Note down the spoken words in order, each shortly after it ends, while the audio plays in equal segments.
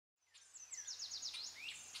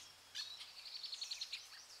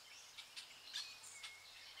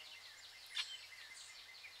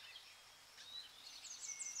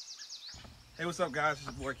Hey, what's up, guys? It's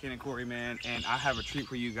your boy Ken and Corey, man, and I have a treat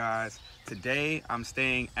for you guys. Today, I'm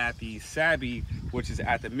staying at the Sabby, which is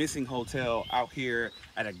at the Missing Hotel out here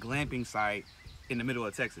at a glamping site in the middle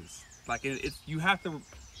of Texas. Like, you have to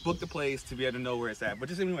book the place to be able to know where it's at. But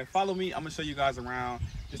just anyway, follow me. I'm gonna show you guys around,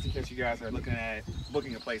 just in case you guys are looking at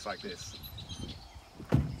booking a place like this.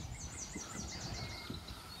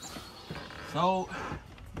 So,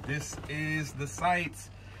 this is the site.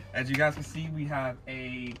 As you guys can see, we have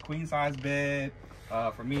a queen size bed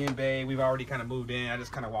for me and Bae. We've already kind of moved in. I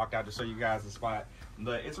just kind of walked out to show you guys the spot.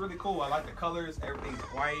 But it's really cool. I like the colors. Everything's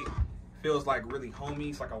white. Feels like really homey.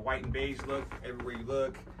 It's like a white and beige look everywhere you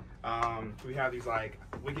look. We have these like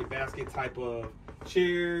wicket basket type of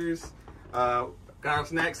chairs. Got our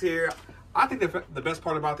snacks here. I think the best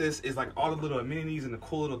part about this is like all the little amenities and the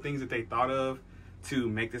cool little things that they thought of to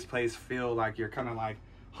make this place feel like you're kind of like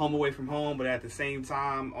home away from home, but at the same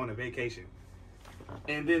time on a vacation.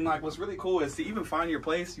 And then like what's really cool is to even find your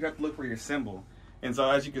place, you have to look for your symbol. And so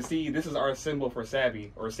as you can see, this is our symbol for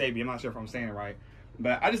Sabby, or Sabby, I'm not sure if I'm saying it right.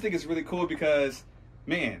 But I just think it's really cool because,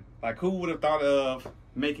 man, like who would have thought of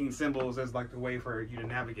making symbols as like the way for you to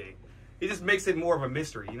navigate? It just makes it more of a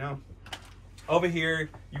mystery, you know? Over here,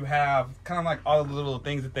 you have kind of like all the little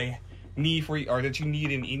things that they need for you, or that you need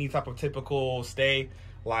in any type of typical stay,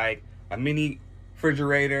 like a mini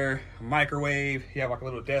refrigerator, a microwave. You have like a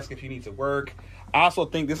little desk if you need to work. I also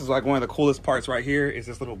think this is like one of the coolest parts right here is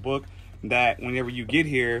this little book that whenever you get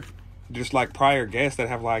here, just like prior guests that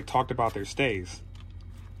have like talked about their stays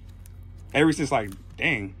ever since like,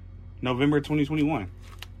 dang, November 2021.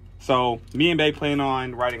 So me and Bae plan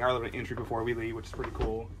on writing our little entry before we leave, which is pretty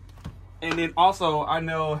cool. And then also, I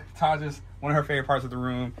know Taja's, one of her favorite parts of the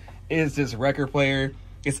room is this record player.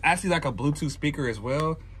 It's actually like a Bluetooth speaker as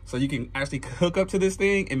well. So you can actually hook up to this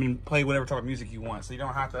thing and then play whatever type of music you want. So you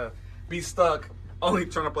don't have to be stuck only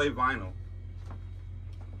trying to play vinyl.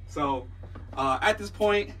 So at this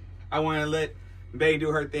point, I want to let Bae do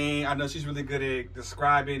her thing. I know she's really good at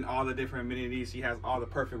describing all the different amenities. She has all the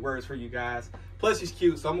perfect words for you guys. Plus she's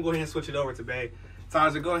cute, so I'm gonna go ahead and switch it over to Bae.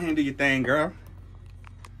 Taja, go ahead and do your thing, girl.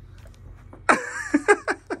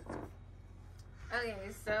 Okay,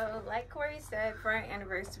 so like Corey said, for our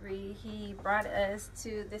anniversary, he brought us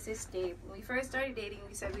to this estate. When we first started dating,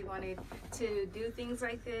 we said we wanted to do things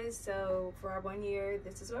like this. So for our 1 year,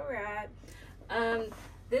 this is where we're at.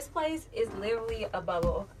 This place is literally a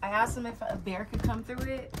bubble. I asked him if a bear could come through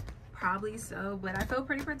it. Probably so, but I feel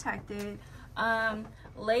pretty protected.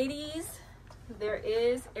 Ladies, there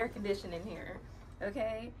is air conditioning here,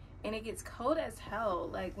 okay? And it gets cold as hell.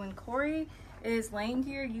 Like when Corey is laying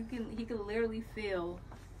here, he can literally feel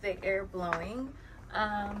the air blowing.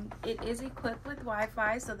 It is equipped with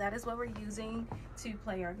Wi-Fi, so that is what we're using to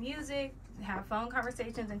play our music, have phone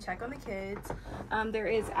conversations, and check on the kids. There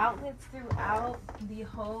is outlets throughout the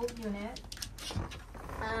whole unit.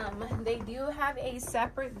 They do have a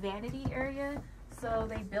separate vanity area, so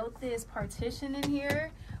they built this partition in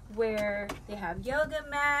here where they have yoga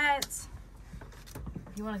mats.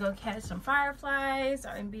 If you want to go catch some fireflies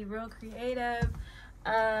and be real creative,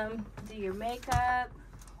 do your makeup,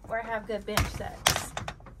 or have good bench sex.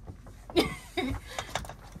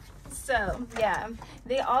 So yeah,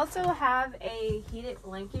 they also have a heated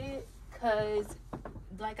blanket because,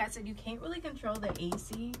 like I said, you can't really control the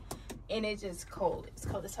AC, and it's just cold. It's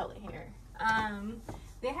cold as hell in here.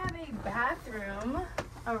 They have a bathroom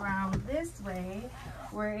around this way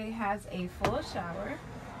where it has a full shower.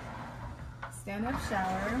 Stand-up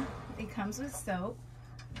shower. It comes with soap.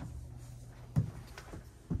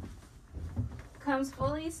 Comes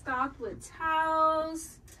fully stocked with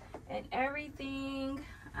towels and everything.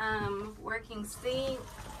 Working sink,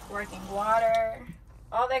 working water,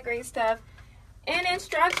 all that great stuff, and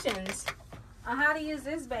instructions on how to use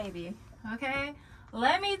this baby. Okay,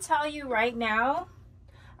 let me tell you right now,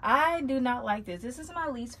 I do not like this. This is my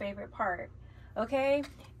least favorite part. Okay,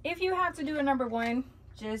 if you have to do a number one,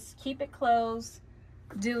 just keep it closed,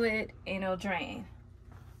 do it, and it'll drain.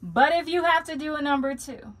 But if you have to do a number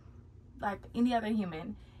two, like any other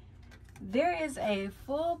human, there is a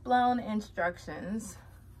full-blown instructions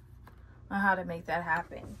on how to make that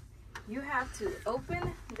happen. You have to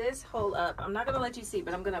open this hole up. I'm not gonna let you see,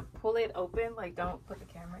 but I'm gonna pull it open. Like, don't put the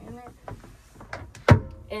camera in there.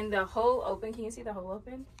 And the hole open, can you see the hole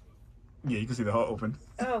open? Yeah, you can see the hole open.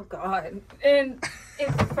 Oh God. And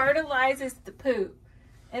it fertilizes the poop.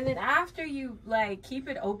 And then after you like keep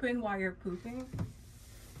it open while you're pooping,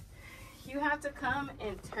 you have to come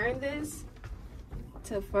and turn this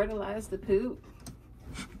to fertilize the poop.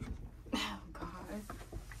 Oh God.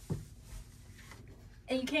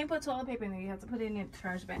 And you can't put toilet paper in there. You have to put it in the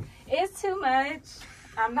trash bin. It's too much.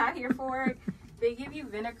 I'm not here for it. They give you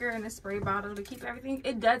vinegar in a spray bottle to keep everything.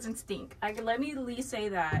 It doesn't stink. Let me at least say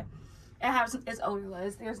that. It's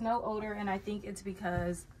odorless. There's no odor, and I think it's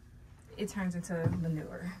because it turns into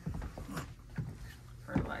manure,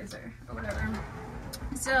 fertilizer, or whatever.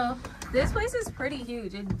 So this place is pretty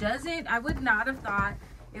huge. I would not have thought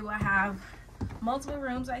it would have multiple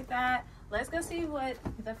rooms like that. Let's go see what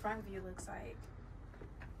the front view looks like.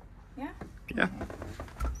 Yeah? Yeah.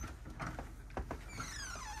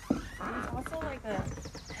 There's also like a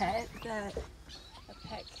pet cat.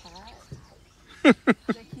 The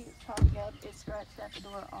cute puppy up is scratched at the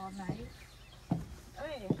door all night.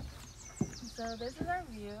 Okay, so this is our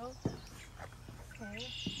view. Okay,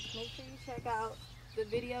 make sure you check out the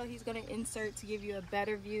video he's gonna insert to give you a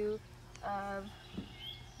better view of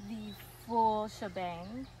the full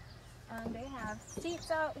shebang. They have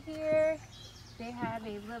seats out here. They have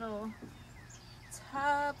a little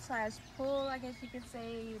tub / pool, I guess you could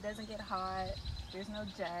say. It doesn't get hot. There's no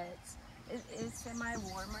jets. It is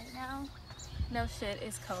semi-warm right now. No shit,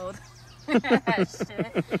 it's cold.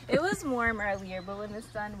 Shit. It was warm earlier, but when the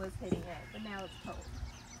sun was hitting it, but now it's cold.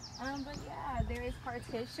 But yeah, there is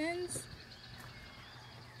partitions,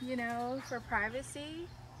 you know, for privacy,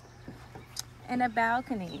 and a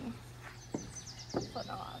balcony. For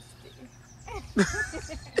nasty.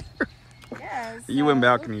 Yeah, so, You and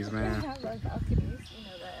balconies, man. I love balconies, you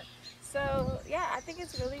know that. So yeah, I think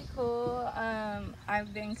it's really cool.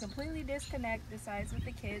 I've been completely disconnected besides with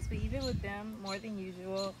the kids, but even with them, more than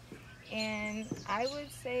usual. And I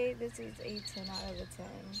would say this is a 10 out of a 10.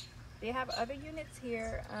 They have other units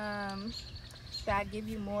here that give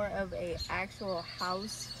you more of a actual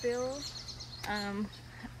house feel.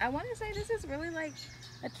 I want to say this is really like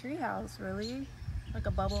a tree house, really. Like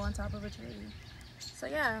a bubble on top of a tree. So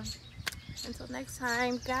yeah, until next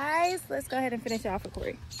time, guys, let's go ahead and finish off with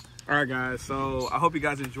Corey. All right, guys, so I hope you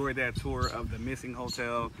guys enjoyed that tour of the missing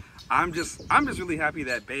hotel. I'm just really happy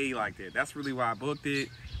that Bae liked it. That's really why I booked it.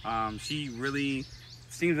 She really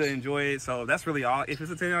seems to enjoy it, so that's really all. If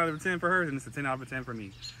it's a 10 out of a 10 for her, then it's a 10 out of a 10 for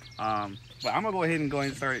me. But I'm gonna go ahead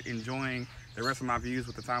and start enjoying the rest of my views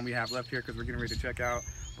with the time we have left here, because we're getting ready to check out.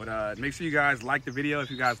 But make sure you guys like the video. If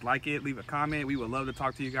you guys like it, leave a comment. We would love to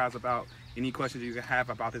talk to you guys about any questions you have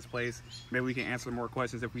about this place. Maybe we can answer more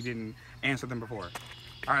questions if we didn't answer them before.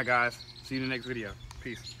 All right, guys, see you in the next video.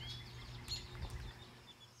 Peace.